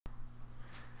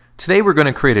Today we're going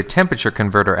to create a temperature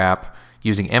converter app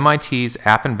using MIT's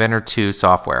App Inventor 2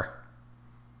 software.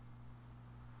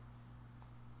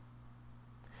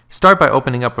 Start by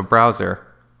opening up a browser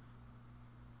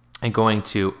and going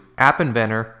to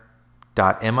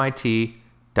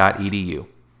appinventor.mit.edu.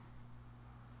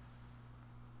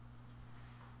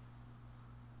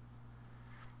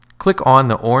 Click on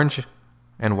the orange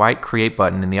and white Create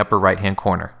button in the upper right-hand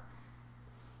corner.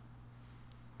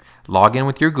 Log in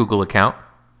with your Google account.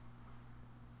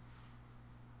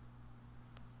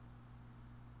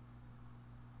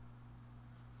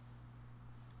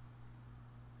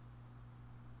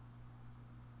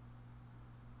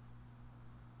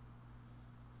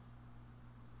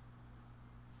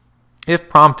 If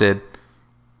prompted,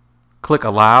 click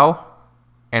Allow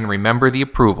and remember the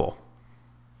approval.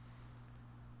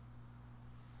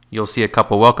 You'll see a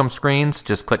couple welcome screens.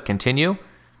 Just click Continue.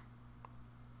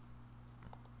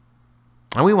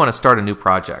 And we want to start a new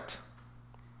project.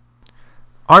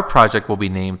 Our project will be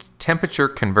named Temperature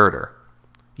Converter.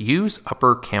 Use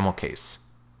upper camel case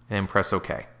and press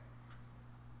OK.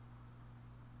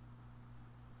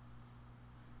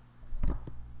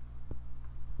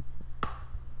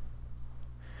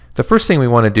 The first thing we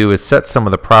want to do is set some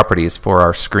of the properties for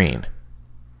our screen.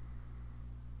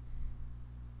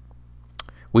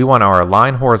 We want our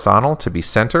align horizontal to be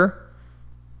center,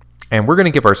 and we're going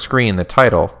to give our screen the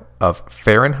title of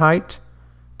Fahrenheit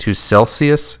to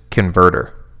Celsius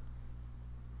Converter.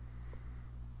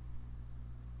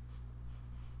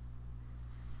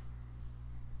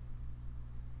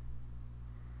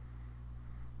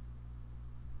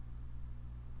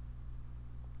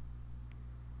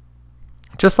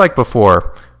 Just like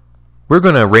before, we're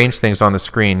going to arrange things on the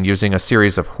screen using a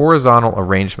series of horizontal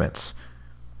arrangements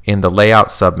in the Layout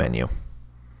submenu.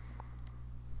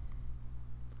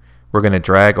 We're going to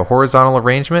drag a horizontal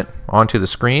arrangement onto the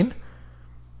screen.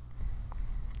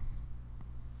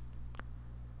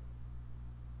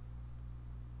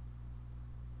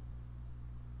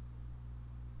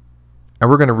 And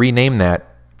we're going to rename that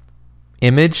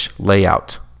Image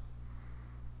Layout.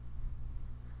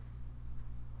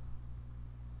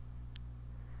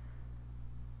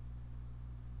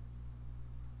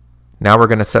 Now we're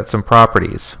going to set some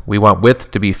properties. We want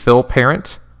width to be fill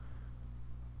parent,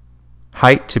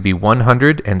 height to be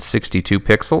 162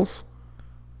 pixels,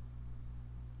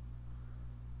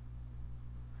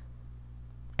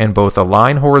 and both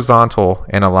align horizontal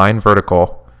and align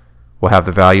vertical will have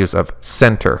the values of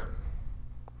center.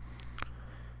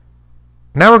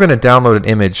 Now we're going to download an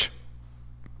image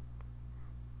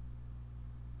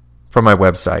from my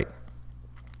website.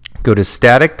 Go to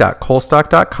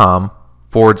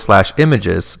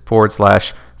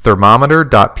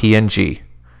static.colstock.com/images/thermometer.png.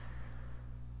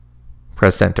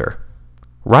 Press enter.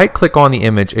 Right click on the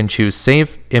image and choose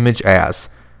Save Image As.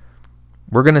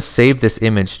 We're going to save this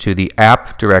image to the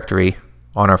app directory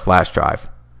on our flash drive.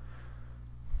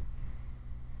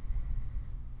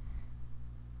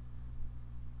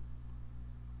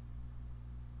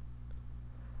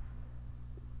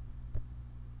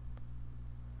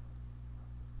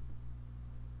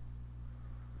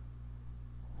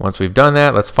 Once we've done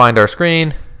that, let's find our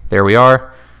screen. There we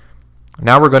are.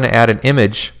 Now we're going to add an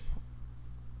image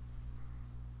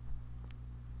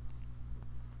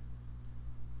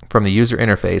from the user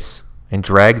interface and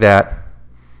drag that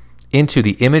into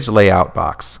the image layout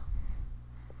box.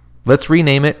 Let's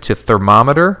rename it to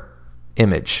Thermometer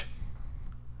Image.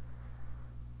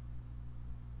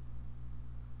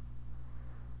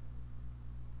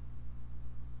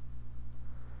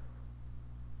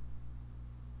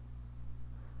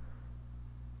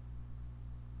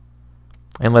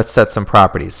 And let's set some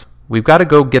properties. We've got to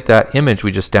go get that image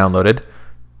we just downloaded,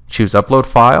 choose Upload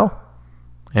File,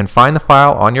 and find the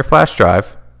file on your flash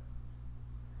drive.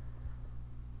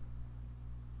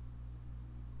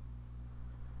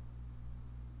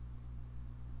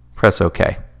 Press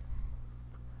OK.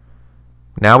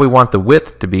 Now we want the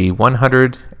width to be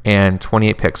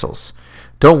 128 pixels.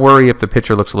 Don't worry if the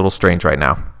picture looks a little strange right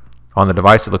now. On the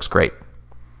device it looks great.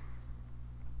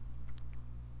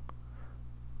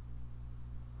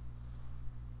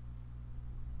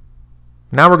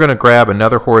 Now we're going to grab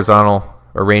another horizontal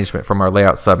arrangement from our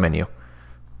Layout submenu.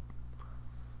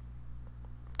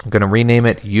 I'm going to rename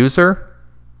it User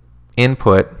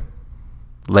Input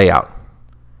Layout.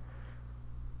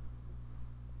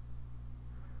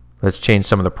 Let's change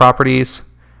some of the properties.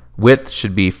 Width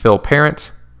should be fill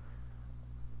parent.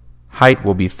 Height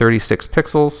will be 36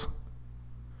 pixels.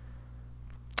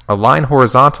 Align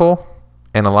horizontal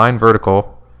and align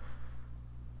vertical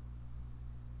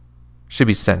should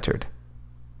be centered.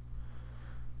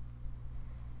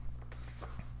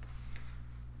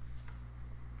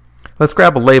 Let's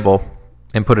grab a label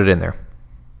and put it in there.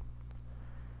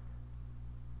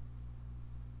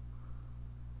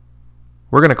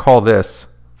 We're going to call this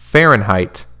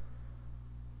Fahrenheit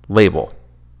label.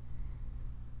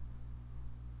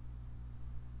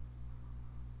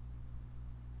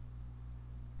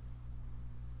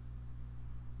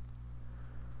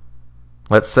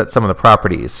 Let's set some of the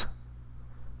properties.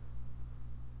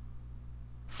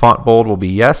 Font bold will be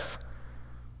yes.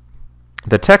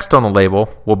 The text on the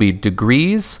label will be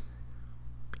degrees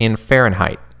in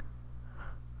Fahrenheit.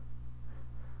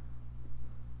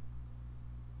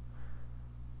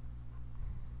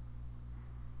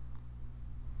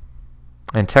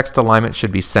 And text alignment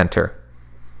should be center.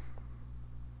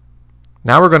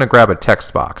 Now we're going to grab a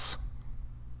text box.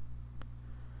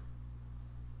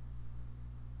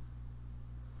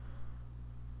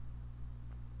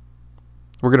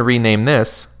 We're going to rename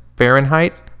this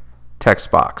Fahrenheit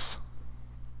text box.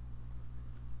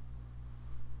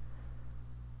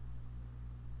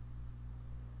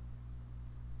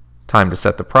 Time to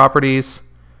set the properties.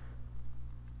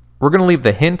 We're going to leave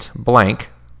the hint blank.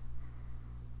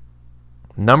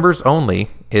 Numbers only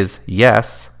is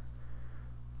yes.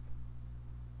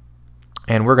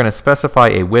 And we're going to specify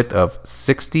a width of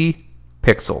 60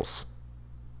 pixels.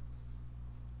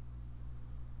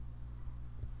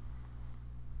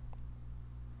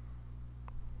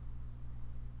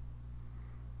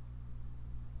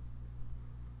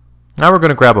 Now we're going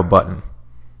to grab a button.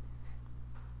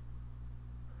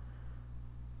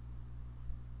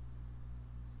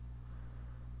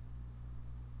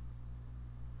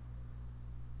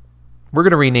 We're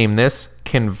going to rename this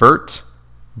Convert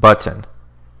Button.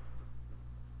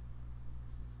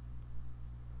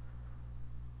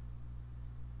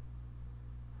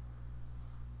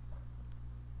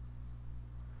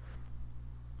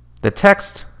 The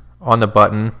text on the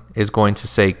button is going to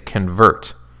say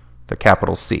Convert, the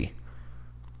capital C.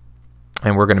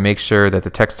 And we're going to make sure that the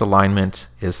text alignment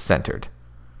is centered.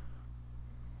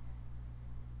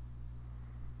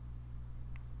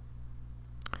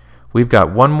 We've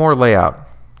got one more layout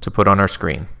to put on our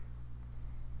screen.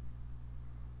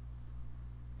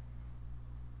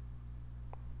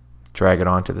 Drag it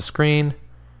onto the screen,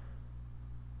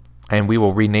 and we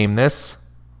will rename this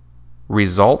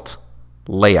Result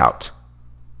Layout.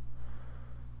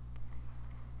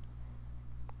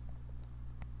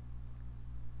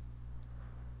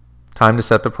 Time to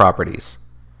set the properties.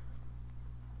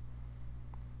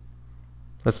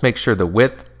 Let's make sure the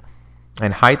width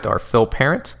and height are fill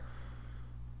parent,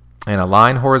 and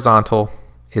align horizontal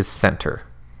is center.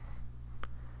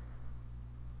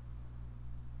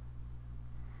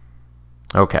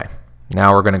 Okay,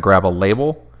 now we're going to grab a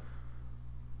label.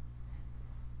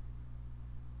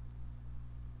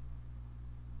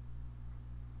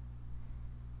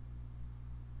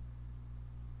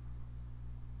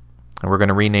 And we're going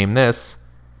to rename this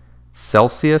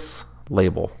Celsius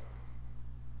label.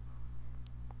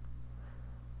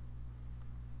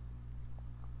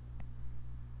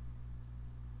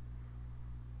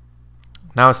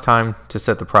 Now it's time to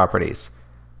set the properties.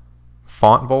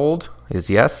 Font bold is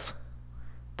yes.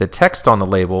 The text on the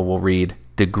label will read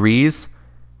degrees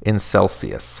in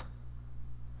Celsius.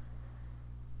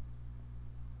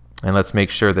 And let's make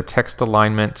sure the text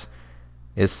alignment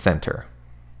is center.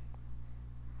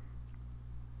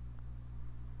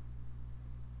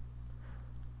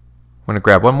 I'm going to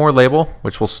grab one more label,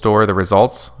 which will store the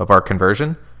results of our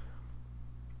conversion.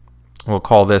 We'll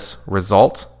call this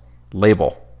Result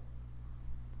Label.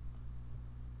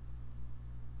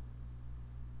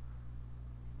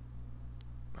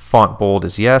 Font bold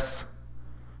is yes.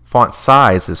 Font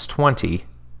size is 20.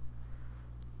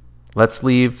 Let's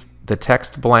leave the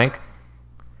text blank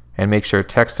and make sure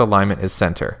text alignment is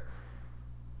center.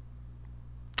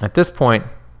 At this point,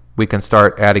 we can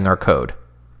start adding our code.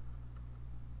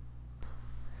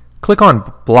 Click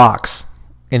on Blocks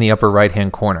in the upper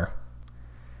right-hand corner.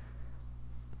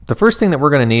 The first thing that we're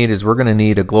going to need is we're going to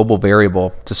need a global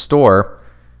variable to store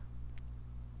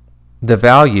the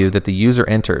value that the user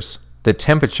enters, the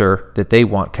temperature that they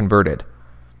want converted.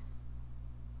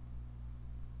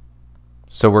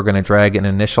 So we're going to drag an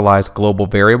initialize global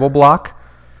variable block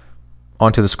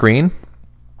onto the screen.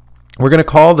 We're going to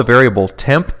call the variable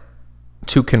temp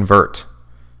to convert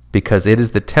because it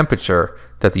is the temperature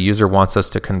that the user wants us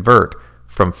to convert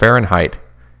from Fahrenheit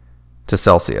to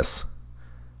Celsius.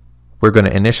 We're going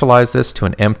to initialize this to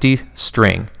an empty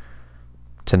string,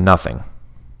 to nothing.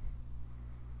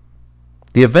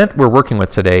 The event we're working with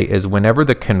today is whenever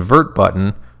the convert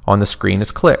button on the screen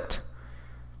is clicked.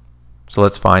 So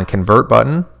let's find convert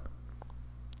button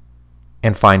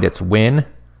and find its when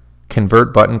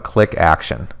convert button click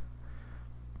action.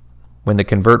 when the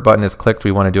convert button is clicked,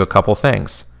 we want to do a couple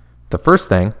things. The first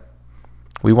thing,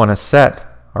 we want to set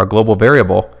our global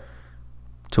variable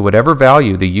to whatever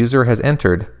value the user has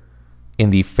entered in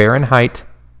the Fahrenheit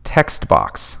text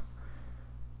box.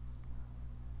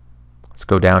 Let's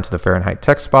go down to the Fahrenheit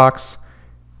text box.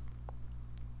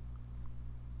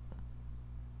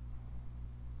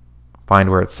 Find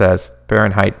where it says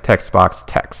Fahrenheit text box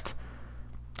text.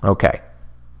 Okay.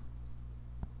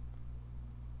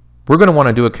 We're going to want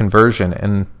to do a conversion,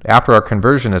 and after our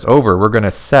conversion is over, we're going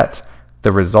to set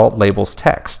the result label's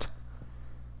text.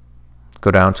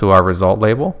 Go down to our result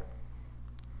label,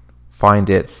 find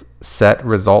its set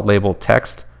result label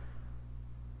text,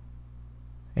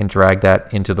 and drag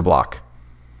that into the block.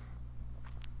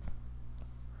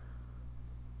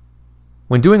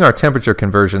 When doing our temperature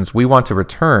conversions, we want to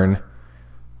return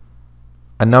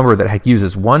a number that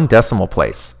uses one decimal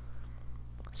place.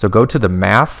 So go to the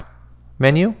Math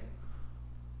menu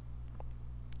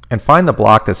and find the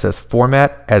block that says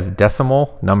Format as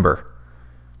Decimal Number.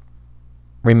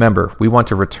 Remember, we want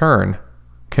to return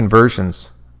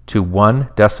conversions to one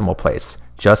decimal place,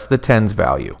 just the tens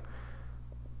value.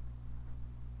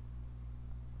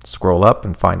 Scroll up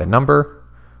and find a number.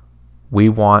 We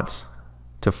want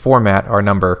to format our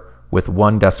number with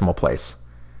one decimal place.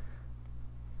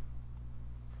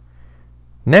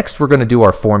 Next, we're going to do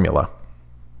our formula.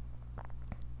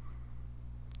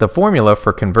 The formula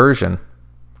for conversion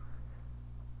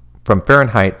from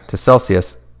Fahrenheit to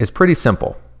Celsius is pretty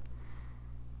simple.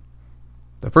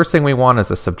 The first thing we want is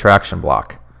a subtraction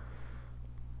block.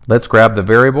 Let's grab the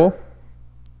variable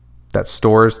that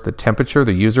stores the temperature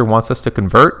the user wants us to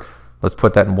convert. Let's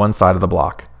put that in one side of the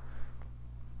block.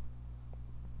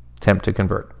 Temp to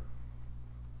convert.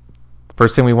 The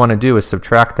first thing we want to do is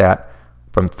subtract that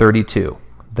from 32,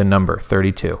 the number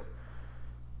 32.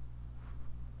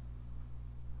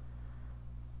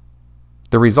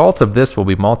 The result of this will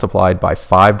be multiplied by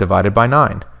 5 divided by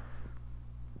 9.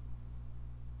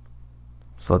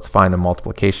 So let's find a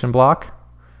multiplication block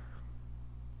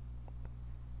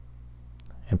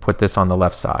and put this on the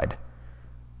left side.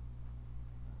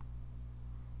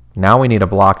 Now we need a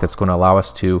block that's going to allow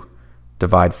us to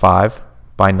divide 5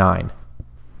 by 9.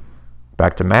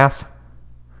 Back to Math,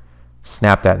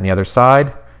 snap that on the other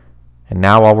side, and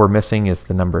now all we're missing is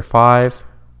the number 5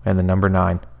 and the number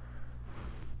 9.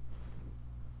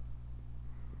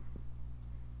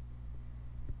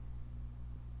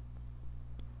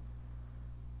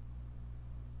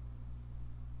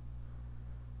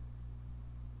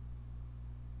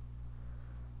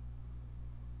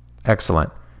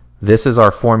 Excellent. This is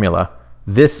our formula.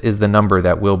 This is the number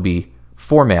that will be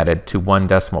formatted to one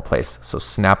decimal place, so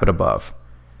snap it above.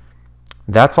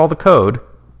 That's all the code.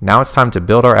 Now it's time to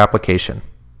build our application.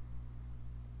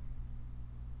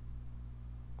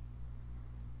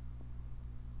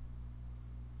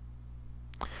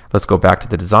 Let's go back to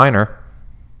the designer,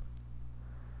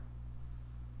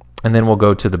 and then we'll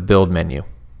go to the build menu.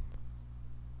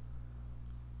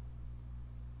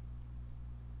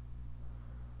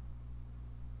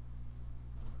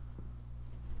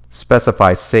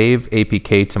 Specify Save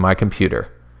APK to my computer.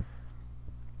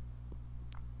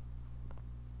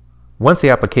 Once the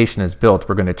application is built,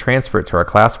 we're going to transfer it to our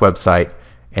class website,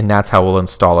 and that's how we'll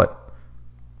install it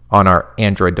on our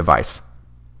Android device.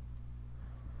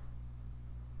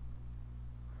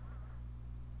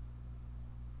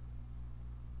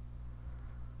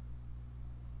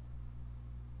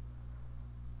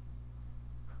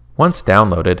 Once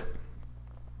downloaded,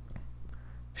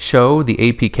 show the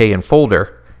APK in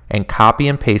folder and copy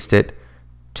and paste it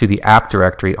to the app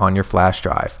directory on your flash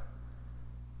drive.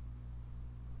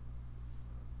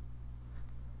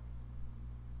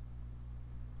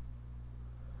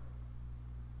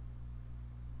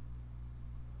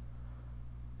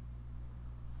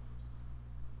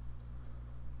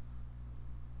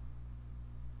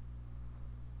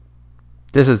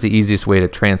 This is the easiest way to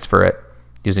transfer it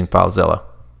using FileZilla.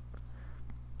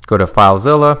 Go to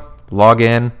FileZilla, log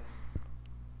in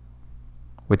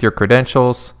with your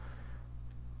credentials,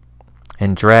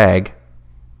 and drag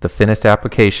the finished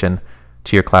application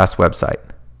to your class website.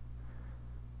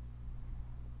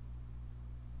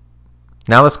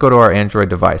 Now let's go to our Android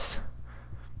device.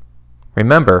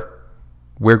 Remember,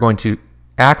 we're going to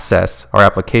access our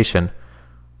application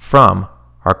from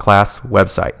our class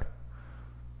website.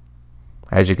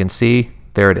 As you can see,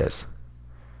 there it is.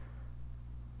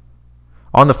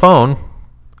 On the phone,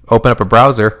 open up a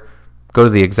browser, go to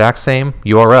the exact same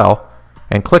URL,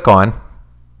 and click on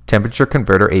Temperature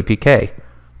Converter APK.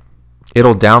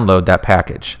 It'll download that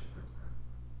package.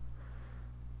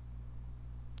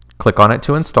 Click on it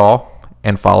to install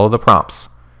and follow the prompts.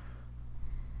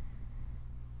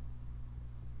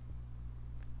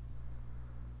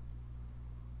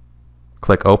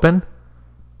 Click Open.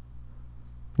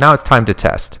 Now it's time to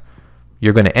test.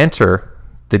 You're going to enter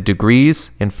the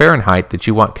degrees in Fahrenheit that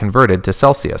you want converted to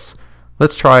Celsius.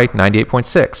 Let's try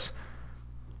 98.6.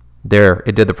 There,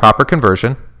 it did the proper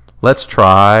conversion. Let's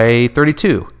try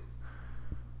 32.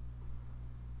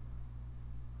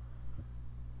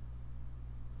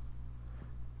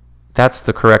 That's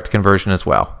the correct conversion as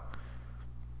well.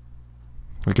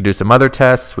 We could do some other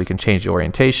tests. We can change the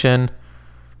orientation,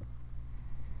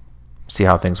 see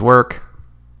how things work.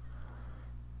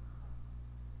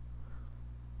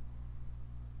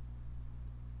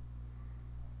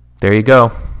 There you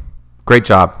go. Great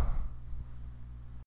job.